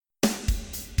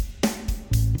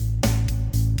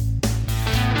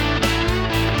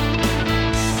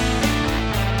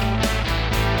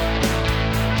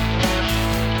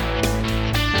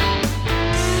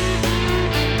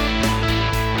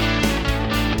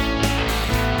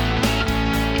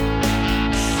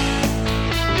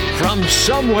From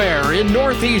somewhere in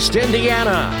Northeast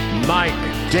Indiana,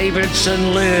 Mike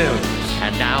Davidson lives.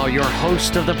 And now your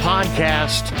host of the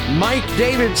podcast, Mike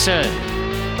Davidson.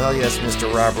 Well, yes,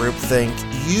 Mr. Rob Roop, thank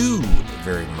you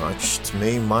very much. To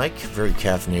me, Mike, very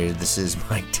caffeinated. This is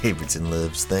Mike Davidson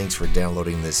Lives. Thanks for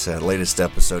downloading this latest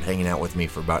episode, hanging out with me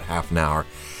for about half an hour.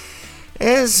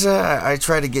 As I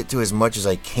try to get to as much as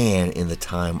I can in the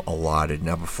time allotted.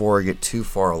 Now, before I get too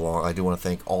far along, I do want to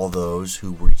thank all those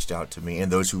who reached out to me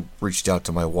and those who reached out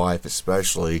to my wife,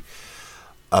 especially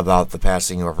about the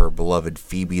passing of her beloved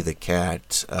Phoebe the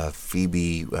cat.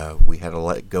 Phoebe, we had to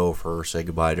let go of her, say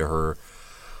goodbye to her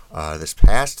this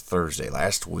past Thursday,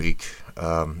 last week.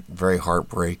 Very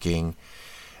heartbreaking.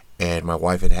 And my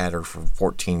wife had her for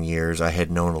 14 years. I had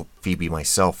known Phoebe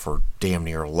myself for damn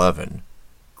near 11.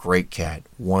 Great cat,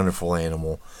 wonderful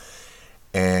animal.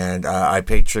 And I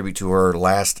paid tribute to her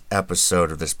last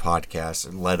episode of this podcast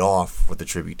and led off with a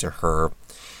tribute to her.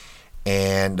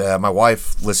 And my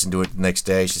wife listened to it the next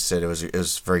day. She said it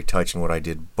was very touching what I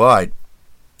did. But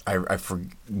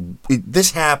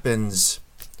this happens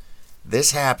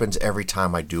every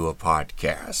time I do a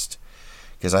podcast.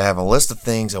 Because I have a list of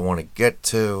things I want to get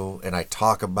to, and I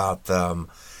talk about them.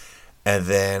 And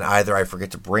then either I forget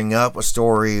to bring up a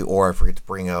story or I forget to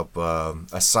bring up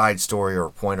a side story or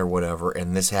a point or whatever.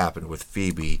 And this happened with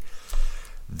Phoebe.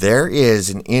 There is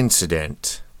an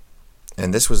incident,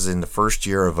 and this was in the first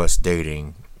year of us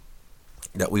dating,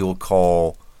 that we will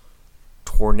call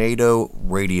Tornado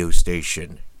Radio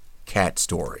Station Cat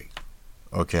Story.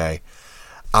 Okay?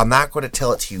 I'm not going to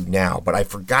tell it to you now, but I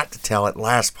forgot to tell it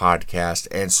last podcast.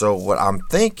 And so what I'm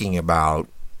thinking about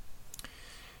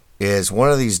is one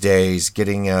of these days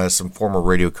getting some former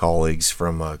radio colleagues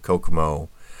from Kokomo,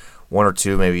 one or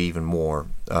two, maybe even more,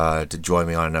 to join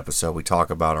me on an episode. We talk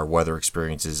about our weather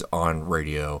experiences on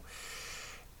radio,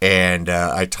 and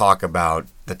I talk about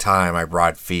the time I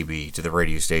brought Phoebe to the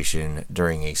radio station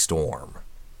during a storm.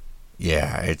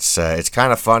 Yeah, it's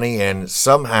kind of funny, and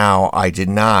somehow I did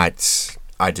not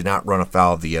run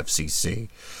afoul of the FCC.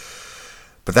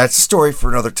 But that's a story for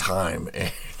another time,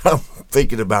 and I'm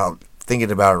thinking about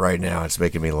it right now. It's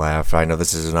making me laugh. I know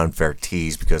this is an unfair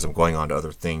tease because I'm going on to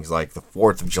other things like the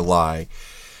 4th of July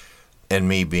and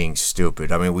me being stupid.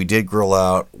 I mean, we did grill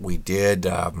out. We did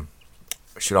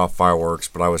shoot off fireworks,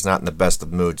 but I was not in the best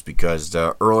of moods because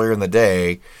earlier in the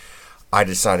day, I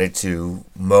decided to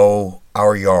mow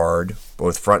our yard,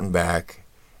 both front and back,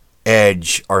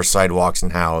 edge our sidewalks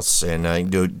and house,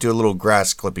 and do a little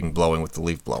grass clipping blowing with the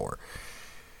leaf blower.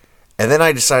 And then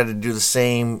I decided to do the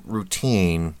same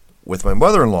routine with my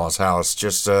mother-in-law's house,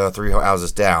 just 3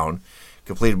 houses down.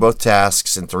 Completed both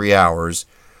tasks in 3 hours,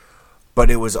 but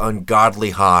it was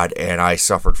ungodly hot, and I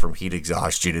suffered from heat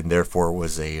exhaustion, and therefore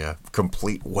was a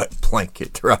complete wet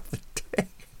blanket throughout the day.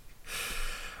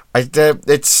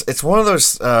 It's one of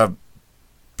those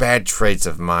bad traits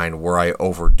of mine where I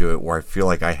overdo it, where I feel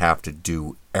like I have to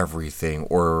do everything,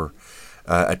 or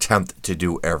attempt to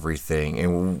do everything.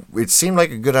 And it seemed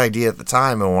like a good idea at the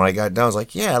time, and when I got done I was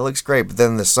like, yeah, it looks great. But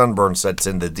then the sunburn sets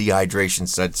in, the dehydration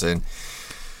sets in.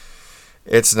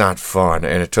 It's not fun,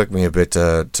 and it took me a bit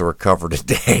to recover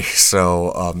today.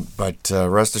 So but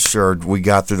rest assured, we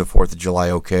got through the 4th of July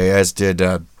okay, as did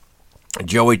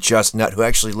Joey Chestnut, who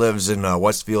actually lives in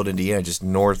Westfield, Indiana, just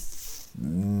northwest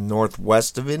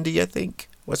of Indy, I think.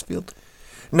 Westfield?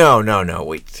 No,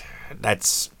 wait,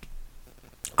 that's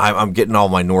I'm getting all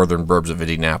my northern burbs of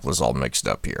Indianapolis all mixed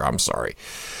up here. I'm sorry.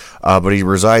 But he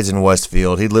resides in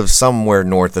Westfield. He lives somewhere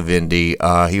north of Indy.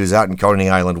 He was out in Coney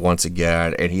Island once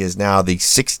again, and he is now the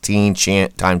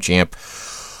 16-time champ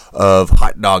of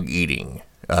hot dog eating.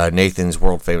 Nathan's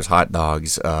world-famous hot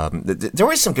dogs. There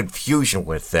was some confusion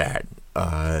with that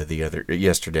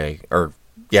yesterday.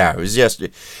 It was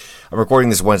yesterday. I'm recording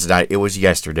this Wednesday night. It was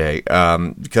yesterday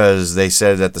because they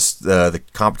said that the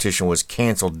competition was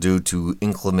canceled due to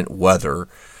inclement weather.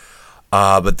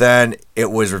 But then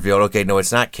it was revealed, okay, no,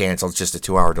 it's not canceled. It's just a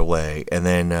 2-hour delay. And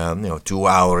then, 2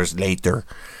 hours later,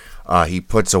 he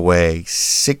puts away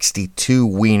 62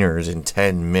 wieners in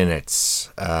 10 minutes.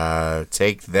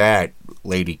 Take that,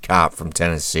 lady cop from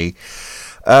Tennessee.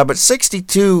 But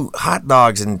 62 hot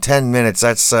dogs in 10 minutes,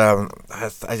 that's, I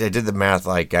did the math,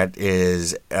 like that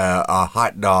is a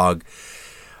hot dog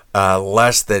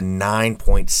less than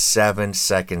 9.7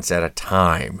 seconds at a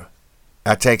time.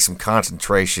 That takes some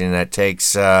concentration. That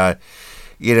takes, that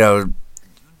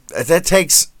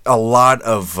takes a lot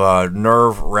of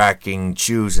nerve-wracking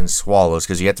chews and swallows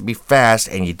because you have to be fast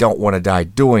and you don't want to die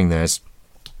doing this.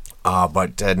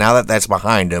 But now that that's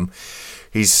behind him,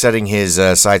 he's setting his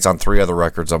sights on 3 other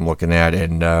records I'm looking at,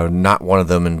 and not one of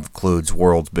them includes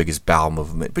World's Biggest Bowel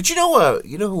Movement. But you know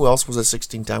who else was a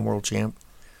 16-time world champ?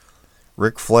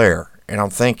 Ric Flair. And I'm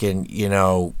thinking,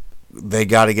 they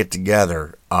got to get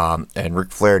together, and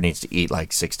Ric Flair needs to eat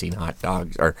like 16 hot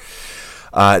dogs, or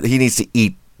he needs to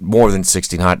eat more than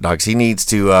 16 hot dogs. He needs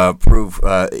to prove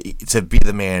to be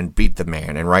the man, beat the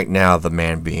man, and right now the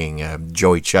man being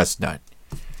Joey Chestnut,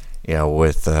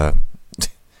 with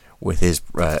his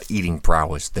eating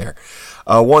prowess there.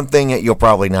 One thing that you'll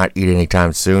probably not eat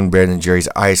anytime soon, Ben and Jerry's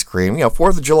ice cream.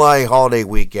 4th of July holiday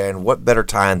weekend. What better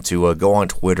time to go on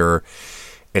Twitter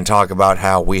and talk about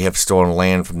how we have stolen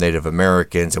land from Native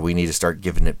Americans and we need to start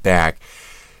giving it back.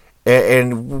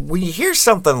 And when you hear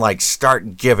something like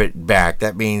 "start give it back,"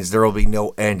 that means there will be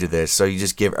no end to this. So you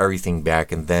just give everything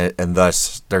back, and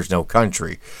thus there's no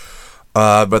country.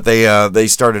 But they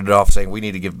started it off saying we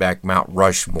need to give back Mount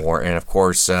Rushmore, and of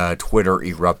course Twitter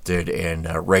erupted and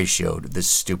ratioed this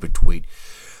stupid tweet.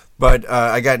 But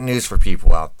I got news for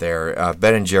people out there.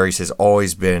 Ben and Jerry's has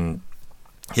always been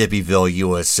Hippieville,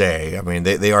 USA. I mean,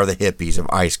 they are the hippies of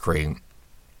ice cream.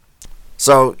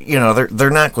 So,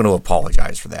 they're not going to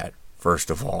apologize for that,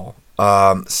 first of all.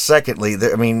 Secondly,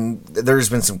 there's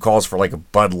been some calls for like a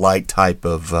Bud Light type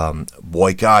of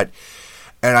boycott.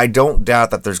 And I don't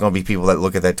doubt that there's going to be people that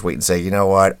look at that tweet and say, you know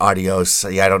what, adios.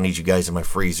 Yeah, I don't need you guys in my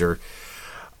freezer.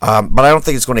 But I don't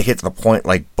think it's going to hit to the point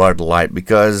like Bud Light,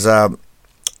 because Bud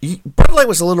Light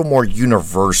was a little more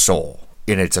universal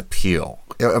in its appeal.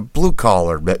 A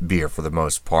blue-collar beer for the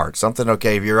most part. Something,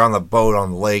 okay, if you're on the boat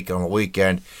on the lake on the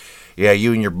weekend, yeah,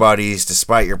 you and your buddies,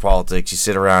 despite your politics, you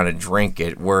sit around and drink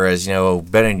it. Whereas,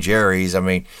 Ben and Jerry's,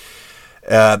 that's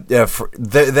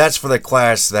for the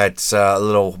class that's a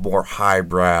little more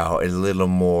highbrow and a little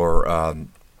more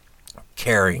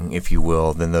caring, if you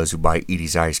will, than those who buy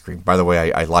Edie's ice cream. By the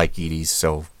way, I like Edie's,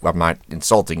 so I'm not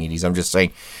insulting Edie's. I'm just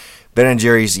saying, Ben and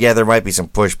Jerry's, yeah, there might be some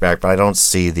pushback, but I don't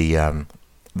see the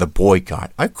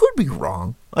boycott. I could be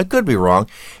wrong.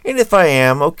 And if I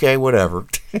am, okay, whatever.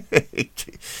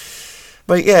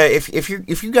 But yeah, if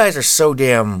you guys are so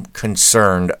damn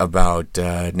concerned about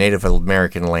Native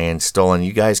American land stolen,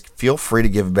 you guys feel free to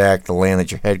give back the land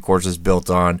that your headquarters is built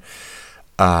on.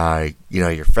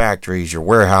 Your factories, your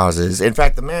warehouses. In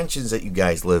fact, the mansions that you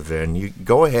guys live in, you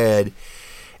go ahead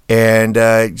and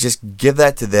just give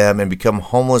that to them and become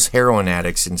homeless heroin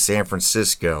addicts in San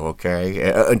Francisco,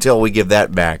 okay? Until we give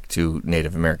that back to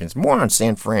Native Americans. More on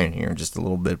San Fran here in just a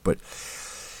little bit, but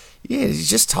yeah, you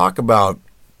just talk about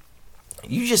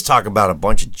a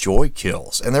bunch of joy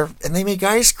kills, and they make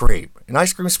ice cream, and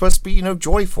ice cream is supposed to be,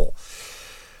 joyful.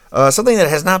 Something that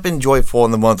has not been joyful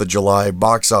in the month of July,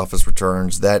 box office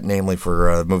returns, that namely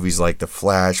for movies like The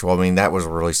Flash. Well, that was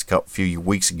released a few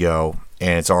weeks ago,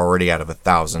 and it's already out of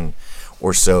 1,000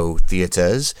 or so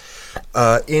theaters.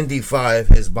 Indy 5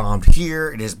 has bombed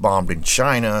here, it has bombed in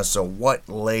China, so what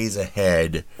lays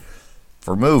ahead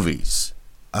for movies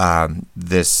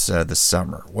this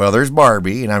summer? Well, there's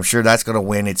Barbie, and I'm sure that's going to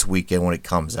win its weekend when it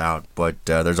comes out, but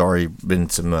there's already been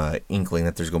some inkling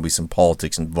that there's going to be some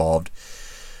politics involved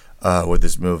with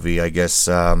this movie. I guess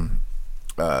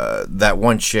that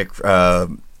one chick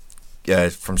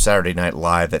from Saturday Night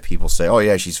Live that people say, oh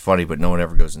yeah, she's funny, but no one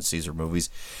ever goes and sees her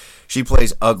movies. She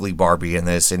plays ugly Barbie in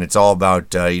this, and it's all about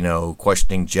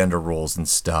questioning gender roles and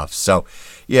stuff. So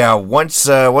yeah, once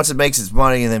it makes its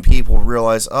money, and then people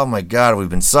realize, oh my God, we've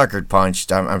been sucker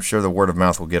punched, I'm sure the word of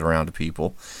mouth will get around to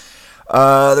people.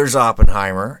 There's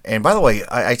Oppenheimer, and by the way,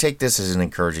 I take this as an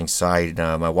encouraging side.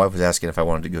 My wife was asking if I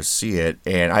wanted to go see it,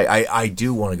 and I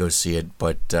do want to go see it,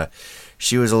 but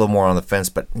she was a little more on the fence.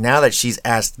 But now that she's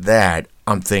asked that,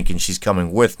 I'm thinking she's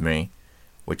coming with me,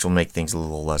 which will make things a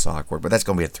little less awkward. But that's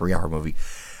going to be a 3-hour movie.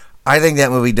 I think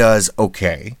that movie does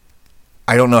okay.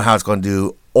 I don't know how it's going to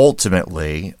do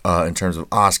ultimately in terms of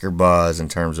Oscar buzz, in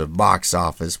terms of box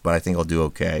office, but I think it'll do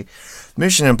okay.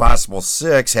 Mission Impossible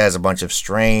 6 has a bunch of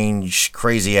strange,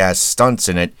 crazy-ass stunts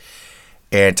in it,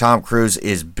 and Tom Cruise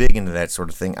is big into that sort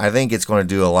of thing. I think it's going to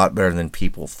do a lot better than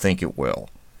people think it will,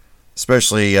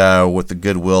 especially with the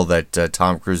goodwill that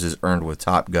Tom Cruise has earned with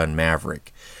Top Gun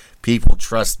Maverick. People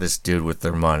trust this dude with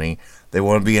their money. They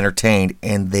want to be entertained,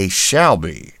 and they shall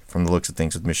be, from the looks of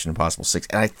things with Mission Impossible 6.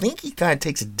 And I think he kind of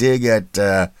takes a dig at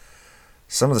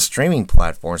some of the streaming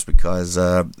platforms because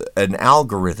an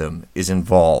algorithm is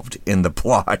involved in the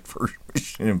plot for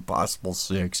Mission Impossible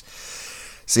 6.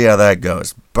 See how that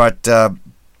goes. But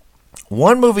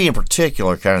one movie in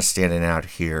particular kind of standing out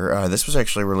here. This was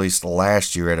actually released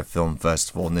last year at a film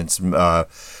festival, and it's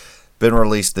been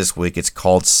released this week. It's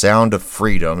called Sound of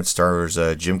Freedom. It stars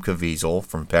Jim Caviezel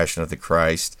from Passion of the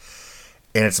Christ.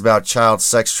 and it's about child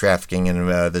sex trafficking and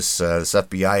this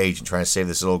FBI agent trying to save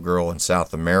this little girl in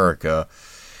South America.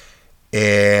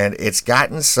 And it's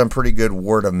gotten some pretty good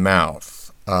word of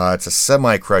mouth. It's a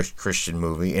semi-Christian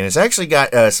movie, and it's actually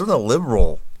got some of the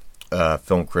liberal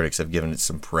film critics have given it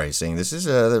some praise, saying this is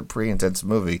a pretty intense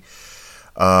movie.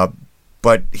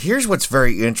 But here's what's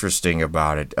very interesting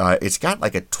about it. It's got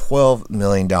like a $12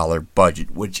 million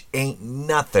budget, which ain't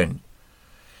nothing.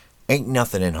 Ain't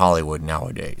nothing in Hollywood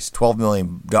nowadays. $12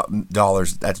 million,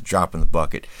 that's a drop in the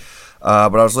bucket.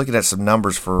 But I was looking at some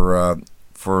numbers for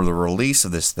the release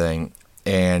of this thing,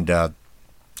 and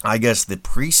I guess the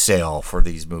pre-sale for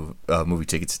these movie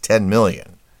tickets is $10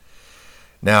 million.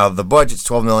 Now, the budget's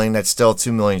 $12 million. That's still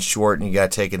 $2 million short, and you got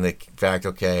to take into fact,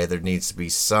 okay, there needs to be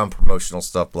some promotional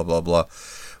stuff, blah, blah, blah.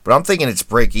 But I'm thinking its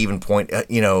break-even point,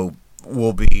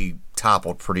 will be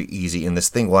toppled pretty easy, and this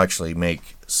thing will actually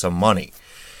make some money.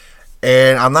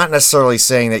 And I'm not necessarily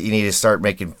saying that you need to start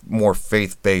making more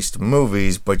faith-based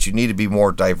movies, but you need to be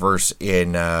more diverse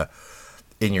in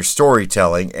your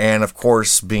storytelling, and of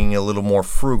course, being a little more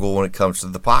frugal when it comes to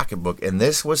the pocketbook. And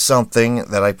this was something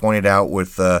that I pointed out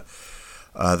with the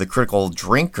Critical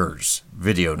Drinkers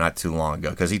video not too long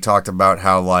ago, because he talked about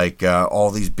how like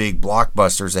all these big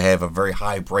blockbusters that have a very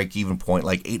high break-even point,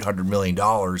 like $800 million.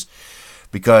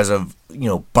 Because of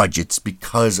budgets,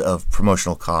 because of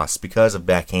promotional costs, because of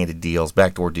backhanded deals,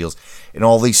 backdoor deals, and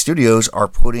all these studios are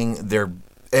putting their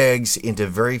eggs into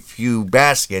very few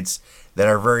baskets that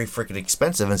are very freaking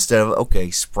expensive instead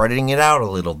of spreading it out a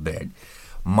little bit.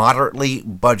 Moderately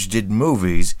budgeted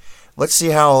movies. Let's see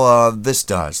how this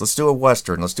does. Let's do a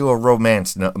Western. Let's do a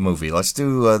romance movie. Let's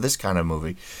do this kind of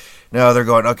movie. No, they're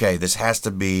going, this has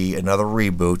to be another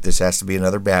reboot. This has to be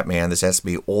another Batman. This has to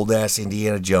be old-ass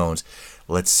Indiana Jones.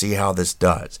 Let's see how this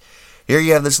does. Here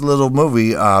you have this little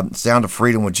movie, Sound of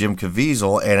Freedom with Jim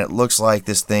Caviezel, and it looks like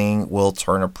this thing will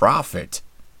turn a profit.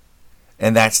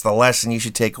 And that's the lesson you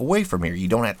should take away from here. You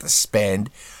don't have to spend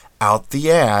out the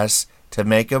ass to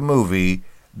make a movie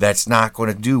that's not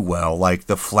going to do well, like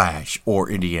The Flash or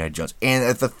Indiana Jones.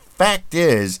 And the fact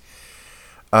is,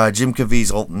 Jim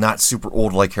Caviezel, not super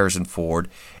old like Harrison Ford,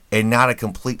 and not a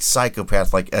complete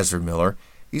psychopath like Ezra Miller,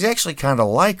 he's actually kind of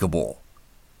likable.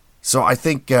 So I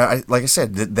think, like I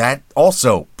said, that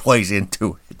also plays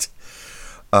into it.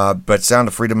 But Sound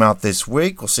of Freedom out this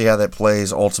week. We'll see how that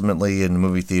plays ultimately in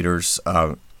movie theaters.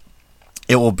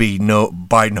 It will be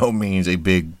by no means a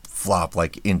big flop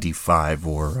like Indy 5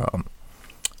 or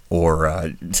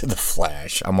The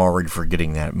Flash. I'm already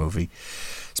forgetting that movie.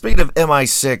 Speaking of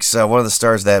MI6, one of the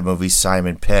stars of that movie,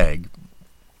 Simon Pegg.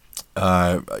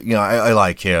 I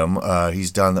like him. He's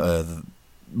done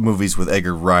movies with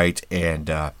Edgar Wright and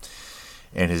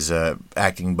his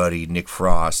acting buddy Nick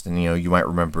Frost, and you might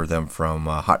remember them from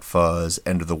Hot Fuzz,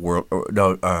 End of the World.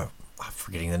 I'm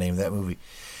forgetting the name of that movie.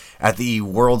 At the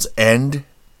World's End.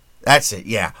 That's it.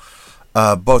 Yeah,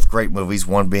 both great movies.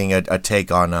 One being a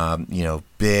take on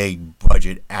big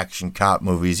budget action cop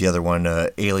movies. The other one,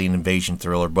 alien invasion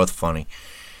thriller. Both funny.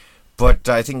 But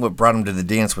I think what brought him to the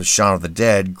dance was Shaun of the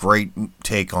Dead. Great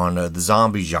take on the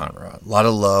zombie genre. A lot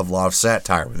of love, a lot of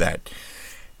satire with that.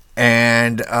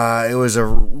 And it was a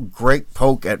great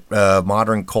poke at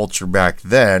modern culture back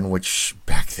then, which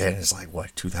back then is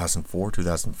like, 2004,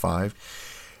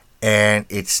 2005? And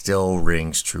it still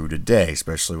rings true today,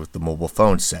 especially with the mobile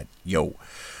phone set.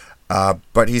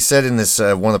 But he said in this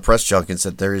one of the press junkets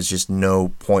that there is just no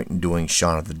point in doing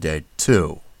Shaun of the Dead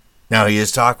 2. Now, he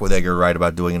has talked with Edgar Wright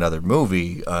about doing another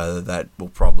movie that will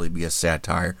probably be a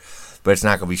satire, but it's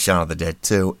not going to be Shaun of the Dead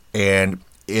 2. And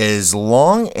as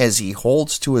long as he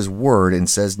holds to his word and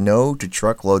says no to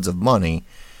truckloads of money,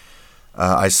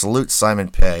 I salute Simon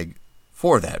Pegg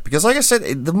for that. Because like I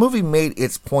said, the movie made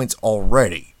its points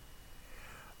already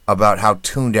about how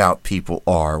tuned out people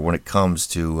are when it comes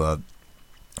to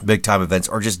big-time events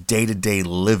or just day-to-day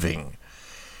living.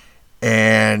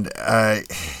 And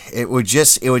it would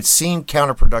seem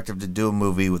counterproductive to do a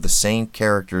movie with the same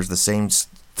characters, the same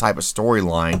type of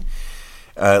storyline,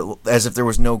 as if there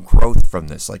was no growth from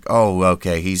this. Like,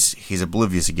 he's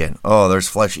oblivious again. Oh, there's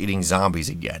flesh-eating zombies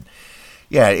again.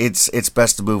 Yeah, it's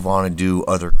best to move on and do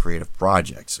other creative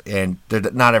projects. And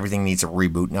not everything needs a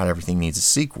reboot. Not everything needs a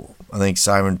sequel. I think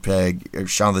Simon Pegg,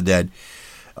 Shaun of the Dead,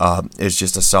 is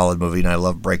just a solid movie, and I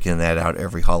love breaking that out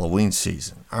every Halloween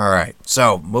season. All right,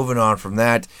 so moving on from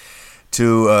that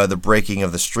to the breaking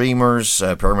of the streamers,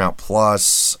 Paramount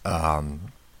Plus,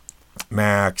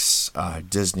 Max,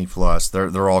 Disney Plus.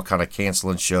 They're all kind of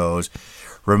canceling shows,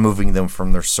 removing them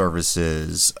from their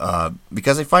services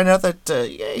because they find out that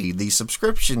the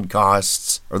subscription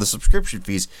costs or the subscription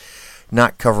fees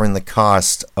not covering the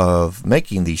cost of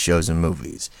making these shows and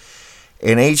movies.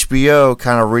 And HBO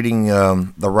kind of reading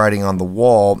the writing on the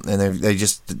wall, and they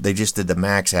just did the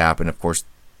Max app, and of course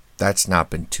that's not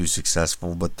been too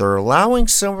successful. But they're allowing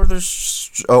some of their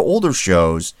older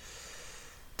shows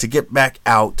to get back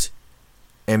out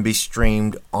and be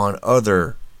streamed on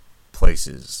other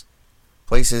places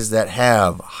that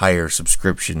have higher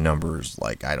subscription numbers,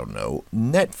 like, I don't know,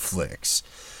 Netflix.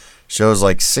 Shows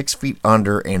like 6 Feet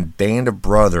Under and Band of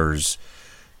Brothers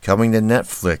coming to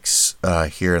Netflix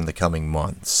here in the coming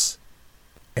months.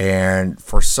 And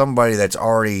for somebody that's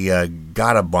already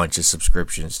got a bunch of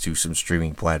subscriptions to some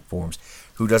streaming platforms,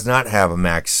 who does not have a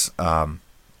Max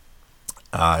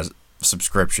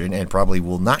subscription and probably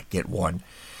will not get one,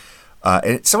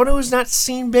 and someone who has not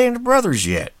seen Band of Brothers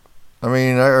yet. I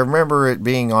mean, I remember it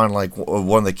being on like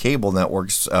one of the cable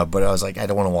networks, but I was like, I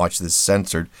don't want to watch this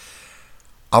censored.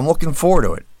 I'm looking forward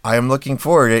to it. I am looking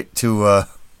forward to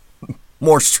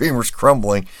more streamers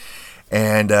crumbling,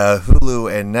 and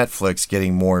Hulu and Netflix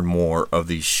getting more and more of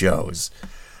these shows.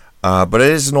 But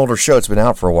it is an older show. It's been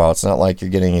out for a while. It's not like you're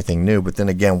getting anything new. But then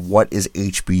again, what is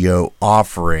HBO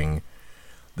offering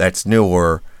that's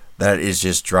newer that is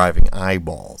just driving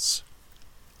eyeballs?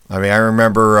 I mean, I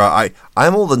remember,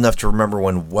 I'm old enough to remember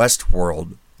when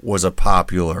Westworld was a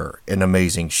popular and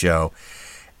amazing show.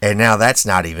 And now that's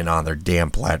not even on their damn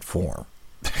platform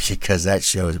because that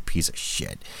show is a piece of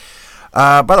shit.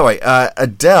 By the way,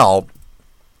 Adele,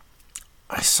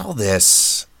 I saw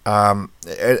this, and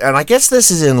I guess this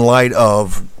is in light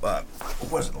of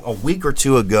was it a week or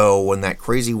two ago when that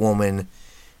crazy woman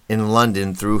in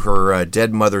London threw her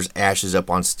dead mother's ashes up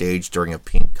on stage during a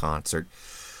Pink concert.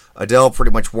 Adele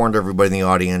pretty much warned everybody in the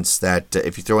audience that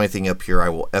if you throw anything up here, I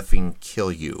will effing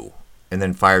kill you. And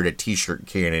then fired a t-shirt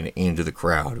cannon into the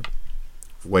crowd.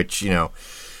 Which, you know,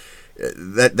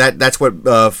 that's what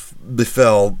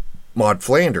befell Maud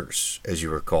Flanders, as you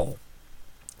recall.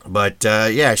 But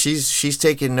yeah, she's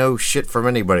taking no shit from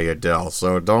anybody, Adele.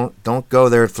 So don't go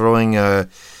there throwing the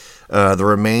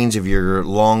remains of your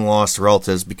long lost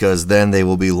relatives, because then they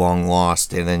will be long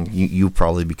lost, and then you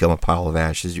probably become a pile of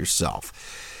ashes yourself.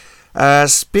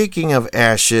 Speaking of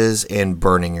ashes and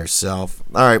burning yourself,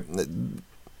 all right,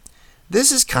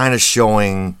 this is kind of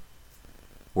showing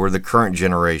where the current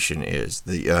generation is,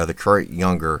 the current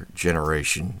younger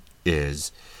generation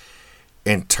is,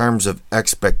 in terms of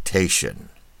expectation.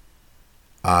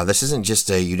 This isn't just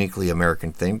a uniquely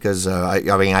American thing, because I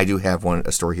mean, I do have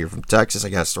a story here from Texas. I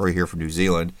got a story here from New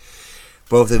Zealand,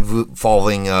 both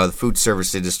involving the food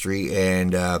service industry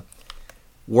and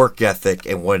work ethic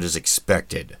and what is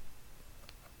expected.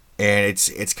 And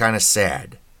it's kind of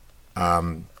sad,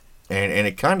 and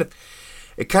it kind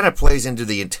of plays into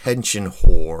the attention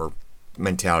whore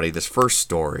mentality. This first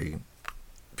story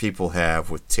people have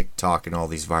with TikTok and all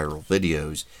these viral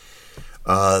videos.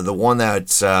 The one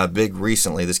that's big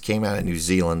recently, this came out in New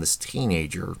Zealand. This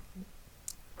teenager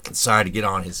decided to get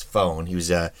on his phone. He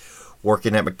was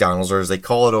working at McDonald's, or as they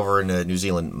call it over in New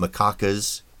Zealand,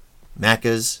 Macacas.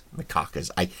 It's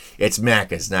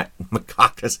Macca's, not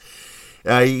Macacas.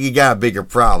 You got a bigger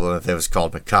problem if it was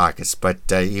called Macacas. But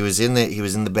he was in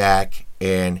the back,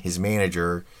 and his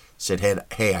manager said,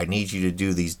 "Hey, I need you to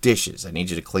do these dishes. I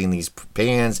need you to clean these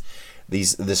pans,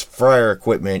 this fryer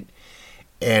equipment."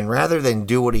 And rather than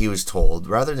do what he was told,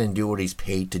 rather than do what he's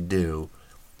paid to do,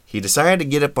 he decided to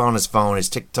get up on his phone, his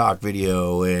TikTok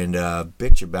video, and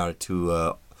bitch about it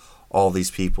to all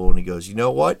these people. And he goes, "You know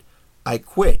what? I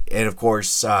quit." And of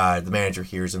course, the manager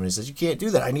hears him and says, "You can't do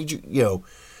that. I need you,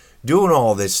 doing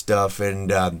all this stuff." And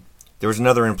there was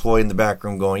another employee in the back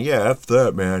room going, "Yeah, F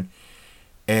that, man."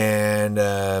 And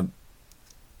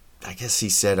I guess he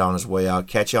said on his way out,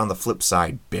 "Catch you on the flip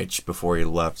side, bitch," before he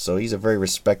left. So he's a very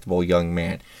respectable young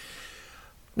man.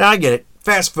 Now, I get it.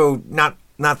 Fast food, not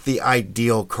the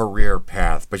ideal career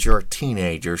path, but you're a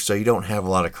teenager, so you don't have a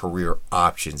lot of career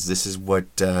options. This is what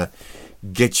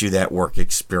gets you that work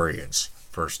experience,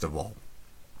 first of all.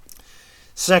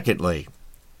 Secondly,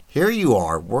 here you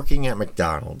are working at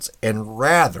McDonald's, and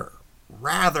rather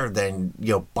than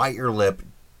bite your lip,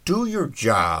 do your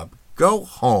job, go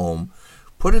home,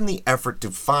 put in the effort to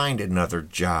find another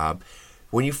job.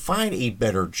 When you find a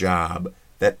better job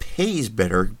that pays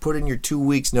better, put in your 2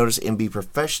 weeks notice and be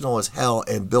professional as hell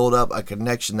and build up a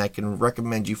connection that can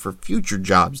recommend you for future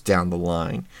jobs down the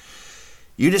line.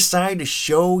 You decide to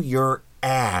show your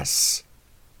ass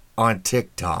on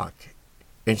TikTok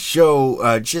and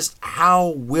show just how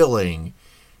willing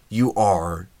you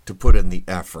are to put in the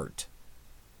effort.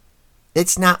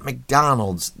 It's not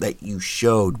McDonald's that you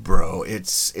showed, bro.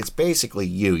 It's basically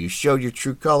you. You showed your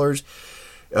true colors.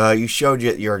 You showed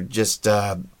you're just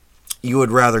you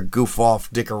would rather goof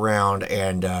off, dick around,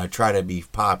 and try to be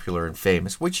popular and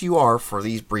famous, which you are for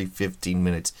these brief 15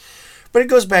 minutes. But it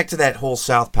goes back to that whole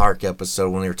South Park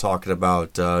episode when they were talking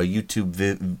about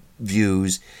YouTube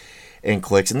views and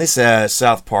clicks. And this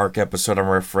South Park episode I'm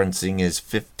referencing is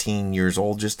 15 years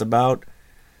old, just about.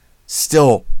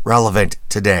 Still relevant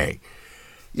today.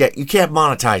 Yeah, you can't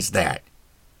monetize that.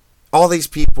 All these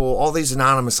people, all these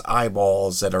anonymous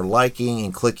eyeballs that are liking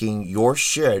and clicking your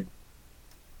shit,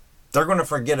 they're going to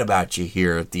forget about you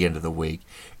here at the end of the week.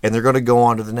 And they're going to go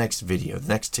on to the next video, the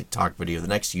next TikTok video, the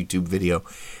next YouTube video.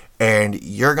 And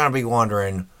you're going to be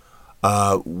wondering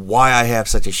why I have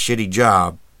such a shitty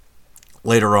job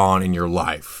later on in your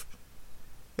life.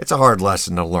 It's a hard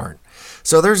lesson to learn.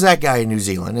 So there's that guy in New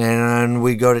Zealand, and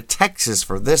we go to Texas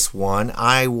for this one.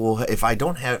 I will, if I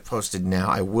don't have it posted now,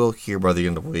 I will here by the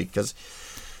end of the week, because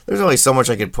there's only so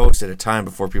much I can post at a time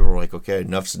before people are like, okay,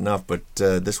 enough's enough. But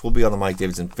this will be on the Mike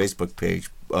Davidson Facebook page.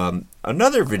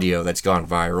 Another video that's gone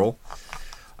viral.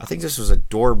 I think this was a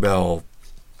doorbell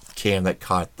cam that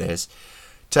caught this.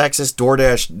 Texas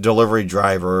DoorDash delivery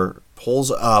driver pulls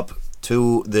up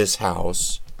to this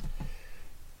house,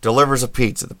 delivers a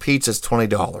pizza. The pizza's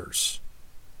 $20.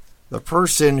 The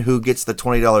person who gets the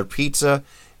 $20 pizza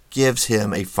gives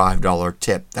him a $5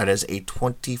 tip. That is a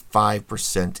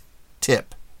 25%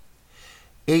 tip.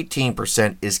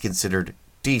 18% is considered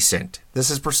decent. This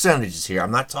is percentages here.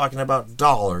 I'm not talking about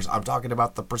dollars. I'm talking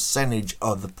about the percentage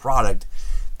of the product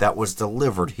that was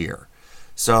delivered here.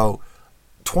 So,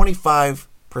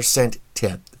 25%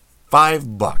 tip.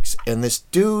 $5. And this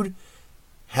dude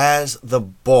has the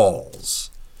balls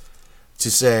to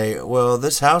say, well,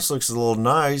 this house looks a little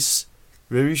nice.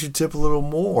 Maybe you should tip a little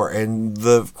more. And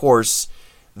of course,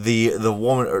 the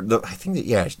woman, or I think that,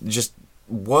 yeah, just,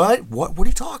 what are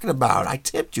you talking about? I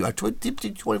tipped you. I tipped you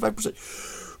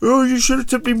 25%. Oh, you should have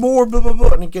tipped me more, blah, blah, blah.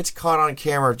 And he gets caught on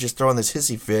camera just throwing this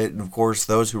hissy fit. And of course,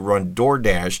 those who run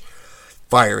DoorDash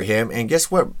fire him. And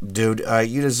guess what, dude?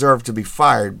 You deserve to be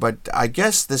fired. But I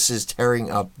guess this is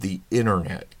tearing up the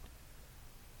internet.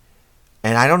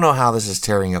 And I don't know how this is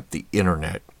tearing up the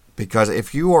internet, because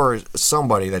if you are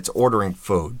somebody that's ordering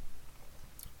food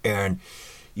and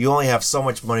you only have so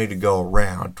much money to go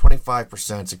around,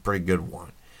 25% is a pretty good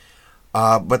one.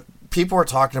 But people are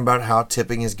talking about how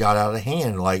tipping has got out of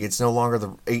hand. Like, it's no longer the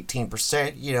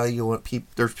 18%. You know,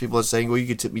 there's people that are saying, well, you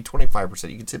could tip me 25%.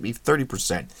 You could tip me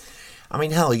 30%. I mean,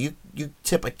 hell, you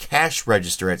tip a cash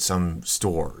register at some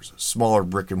stores, smaller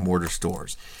brick and mortar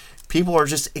stores. People are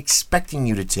just expecting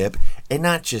you to tip, and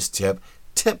not just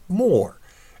tip more.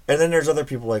 And then there's other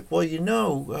people like, well,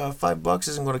 $5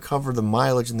 isn't going to cover the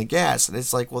mileage and the gas. And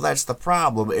it's like, well, that's the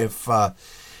problem. If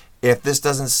this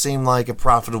doesn't seem like a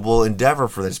profitable endeavor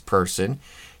for this person,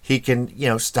 he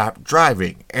can, stop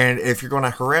driving. And if you're going to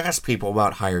harass people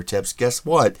about higher tips, guess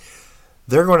what?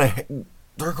 They're going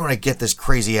to get this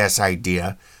crazy ass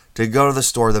idea to go to the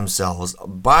store themselves,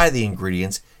 buy the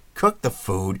ingredients, cook the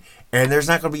food, and there's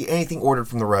not going to be anything ordered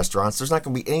from the restaurants. There's not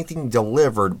going to be anything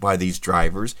delivered by these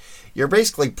drivers. You're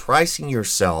basically pricing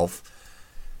yourself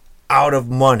out of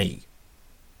money.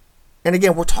 And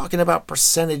again, we're talking about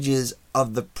percentages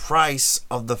of the price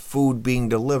of the food being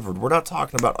delivered. We're not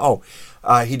talking about,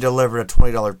 he delivered a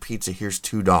 $20 pizza, here's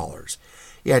 $2.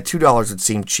 Yeah, $2 would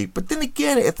seem cheap. But then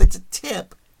again, if it's a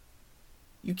tip,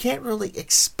 you can't really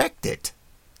expect it.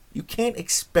 You can't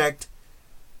expect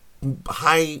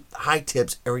high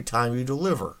tips every time you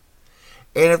deliver.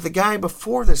 And if the guy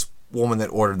before this woman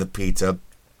that ordered the pizza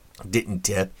didn't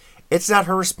tip, it's not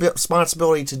her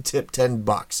responsibility to tip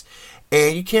 $10.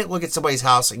 And you can't look at somebody's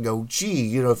house and go,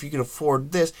 gee, if you can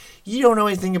afford this, you don't know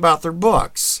anything about their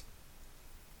books.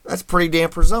 That's pretty damn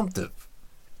presumptive.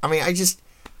 I mean,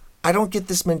 I don't get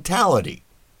this mentality.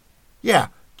 Yeah,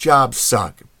 jobs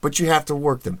suck, but you have to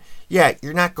work them. Yeah,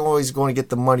 you're not always going to get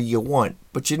the money you want,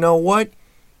 but you know what?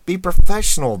 Be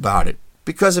professional about it.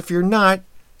 Because if you're not,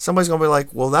 somebody's going to be like,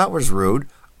 well, that was rude.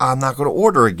 I'm not going to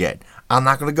order again. I'm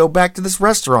not going to go back to this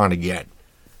restaurant again.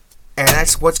 And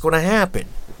that's what's going to happen.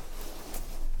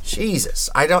 Jesus.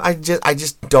 I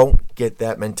just don't get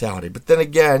that mentality. But then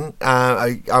again,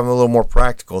 I'm a little more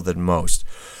practical than most.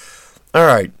 All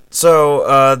right.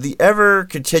 So the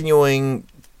ever-continuing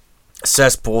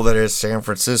cesspool that is San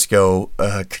Francisco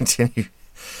continue.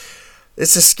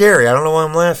 This is scary. I don't know why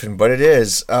I'm laughing, but it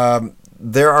is.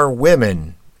 There are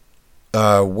women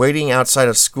waiting outside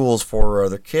of schools for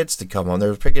their kids to come home.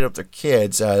 They're picking up their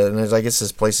kids, and I guess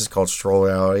this place is called Stroll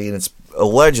Alley, and it's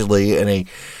allegedly in a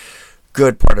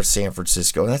good part of San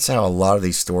Francisco. And that's how a lot of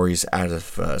these stories out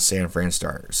of San Fran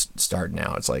start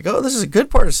now. It's like, oh, this is a good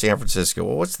part of San Francisco.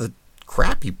 Well, what's the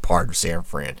crappy part of San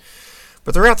Fran?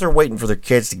 But they're out there waiting for their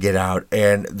kids to get out,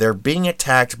 and they're being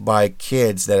attacked by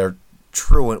kids that are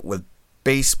truant with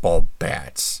baseball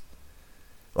bats.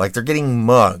 Like, they're getting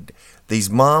mugged. These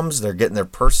moms, they're getting their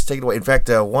purses taken away. In fact,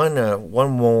 one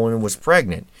woman was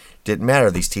pregnant. Didn't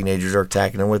matter. These teenagers are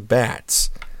attacking them with bats.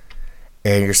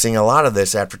 And you're seeing a lot of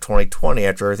this after 2020,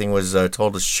 after everything was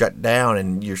told to shut down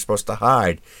and you're supposed to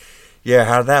hide. Yeah,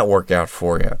 how did that work out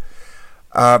for you?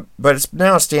 But it's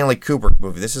now a Stanley Kubrick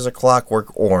movie. This is A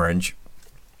Clockwork Orange.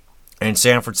 And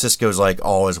San Francisco's like,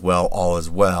 all is well, all is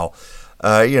well.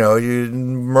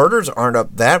 Murders aren't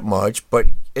up that much, but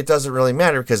it doesn't really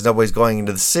matter because nobody's going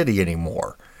into the city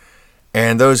anymore.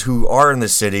 And those who are in the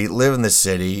city, live in the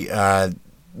city,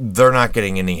 they're not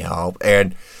getting any help.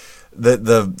 And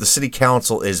the city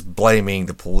council is blaming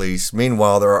the police.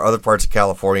 Meanwhile, there are other parts of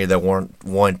California that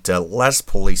want less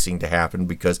policing to happen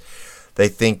because they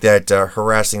think that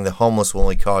harassing the homeless will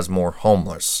only cause more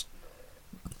homeless.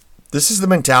 This is the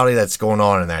mentality that's going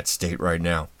on in that state right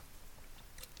now.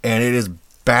 And it is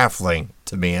baffling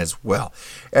to me as well.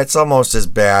 It's almost as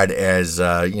bad as,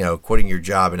 quitting your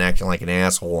job and acting like an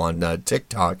asshole on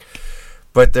TikTok.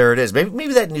 But there it is.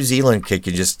 Maybe that New Zealand kid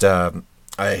can just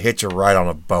hitch a ride on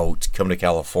a boat, come to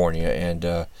California,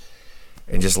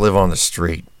 and just live on the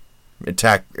street.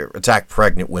 Attack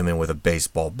pregnant women with a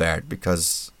baseball bat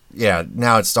because,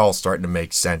 now it's all starting to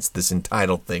make sense, this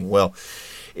entitled thing. Well,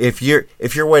 if you're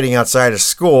waiting outside of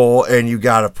school and you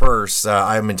got a purse,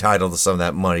 I'm entitled to some of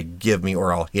that money. Give me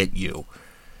or I'll hit you.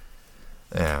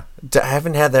 Yeah, I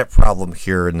haven't had that problem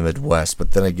here in the Midwest,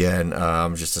 but then again,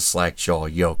 I'm just a slack-jaw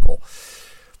yokel.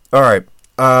 All right,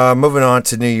 moving on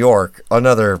to New York,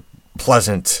 another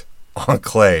pleasant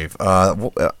enclave.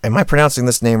 Am I pronouncing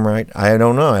this name right? I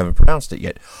don't know. I haven't pronounced it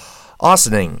yet.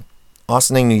 Austining,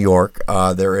 New York.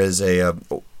 There is a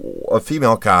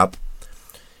female cop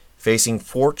facing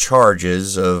 4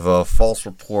 charges of false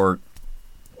report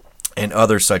and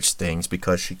other such things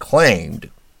because she claimed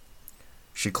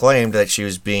that she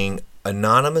was being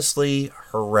anonymously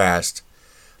harassed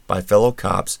by fellow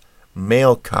cops,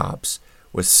 male cops,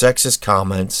 with sexist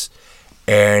comments,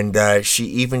 and she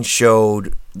even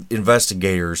showed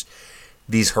investigators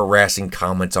these harassing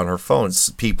comments on her phone.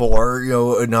 People are,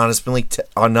 anonymously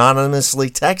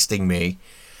texting me,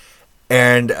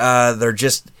 and they're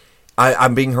just,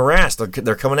 I'm being harassed.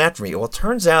 They're coming after me. Well, it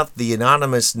turns out the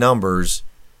anonymous numbers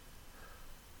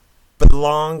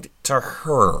belonged to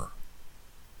her.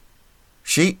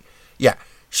 She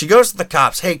goes to the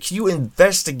cops. Hey, can you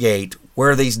investigate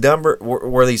where these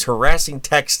harassing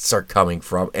texts are coming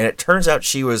from? And it turns out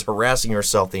she was harassing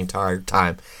herself the entire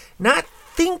time, not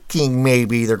thinking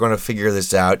maybe they're going to figure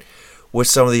this out with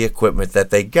some of the equipment that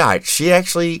they got. She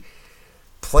actually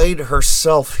played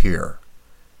herself here.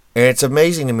 And it's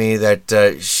amazing to me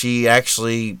that she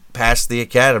actually passed the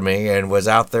academy and was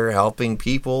out there helping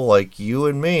people like you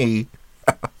and me.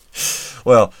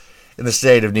 Well, in the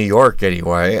state of New York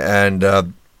anyway.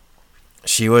 And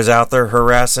she was out there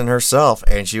harassing herself.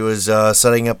 And she was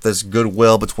setting up this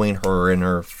goodwill between her and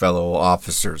her fellow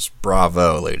officers.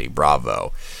 Bravo, lady,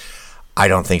 bravo. I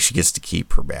don't think she gets to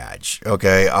keep her badge.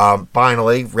 Okay,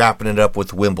 finally, wrapping it up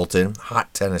with Wimbledon.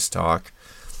 Hot tennis talk.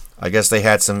 I guess they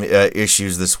had some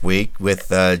issues this week with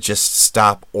just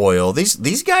Stop Oil.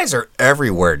 These guys are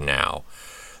everywhere now.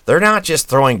 They're not just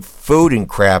throwing food and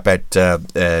crap at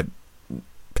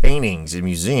paintings in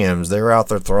museums. They're out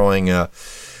there throwing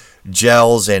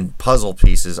gels and puzzle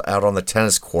pieces out on the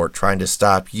tennis court trying to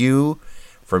stop you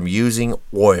from using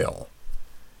oil.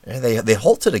 And they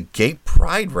halted a gay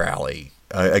pride rally,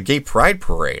 a gay pride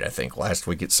parade, I think, last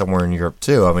week at somewhere in Europe,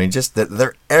 too. I mean, just that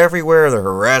they're everywhere. They're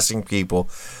harassing people.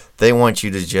 They want you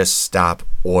to just stop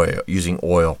using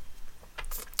oil.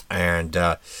 And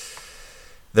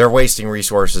they're wasting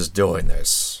resources doing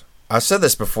this. I've said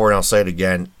this before and I'll say it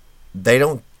again. They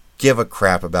don't give a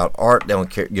crap about art. They don't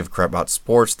give a crap about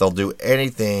sports. They'll do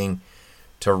anything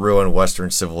to ruin Western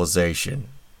civilization.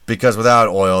 Because without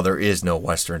oil, there is no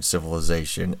Western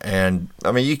civilization. And,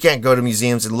 I mean, you can't go to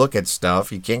museums and look at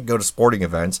stuff. You can't go to sporting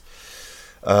events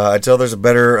until there's a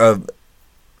better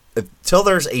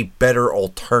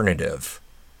alternative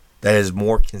that is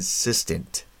more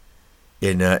consistent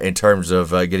in terms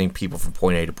of getting people from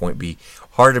point A to point B.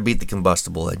 Hard to beat the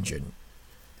combustible engine.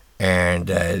 And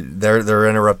they're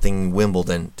interrupting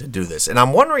Wimbledon to do this. And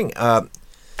I'm wondering,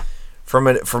 from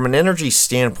an energy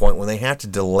standpoint, when they have to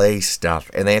delay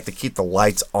stuff and they have to keep the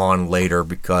lights on later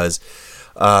because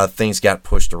things got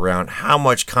pushed around, how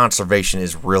much conservation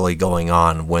is really going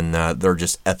on when they're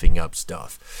just effing up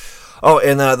stuff? Oh,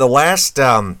 and the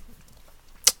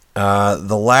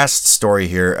last story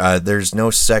here, there's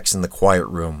no sex in the quiet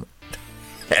room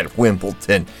at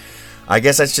Wimbledon. I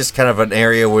guess that's just kind of an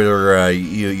area where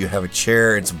you have a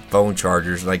chair and some phone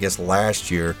chargers. And I guess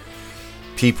last year,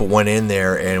 people went in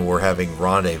there and were having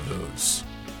rendezvous.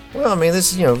 Well, I mean,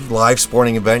 this is, live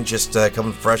sporting event just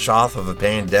coming fresh off of a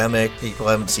pandemic. People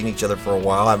haven't seen each other for a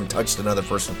while, haven't touched another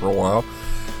person for a while.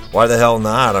 Why the hell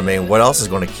not? I mean, what else is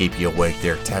going to keep you awake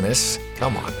there, tennis?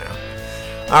 Come on now.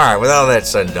 All right, with all that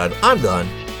said and done, I'm done.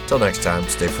 Till next time,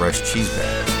 stay fresh, cheese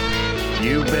bags.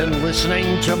 You've been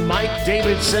listening to Mike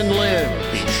Davidson Live.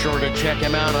 Be sure to check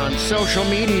him out on social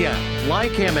media.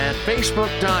 Like him at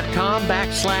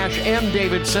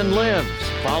facebook.com/mdavidsonlives.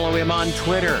 Follow him on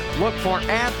Twitter. Look for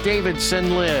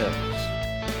 @DavidsonLive.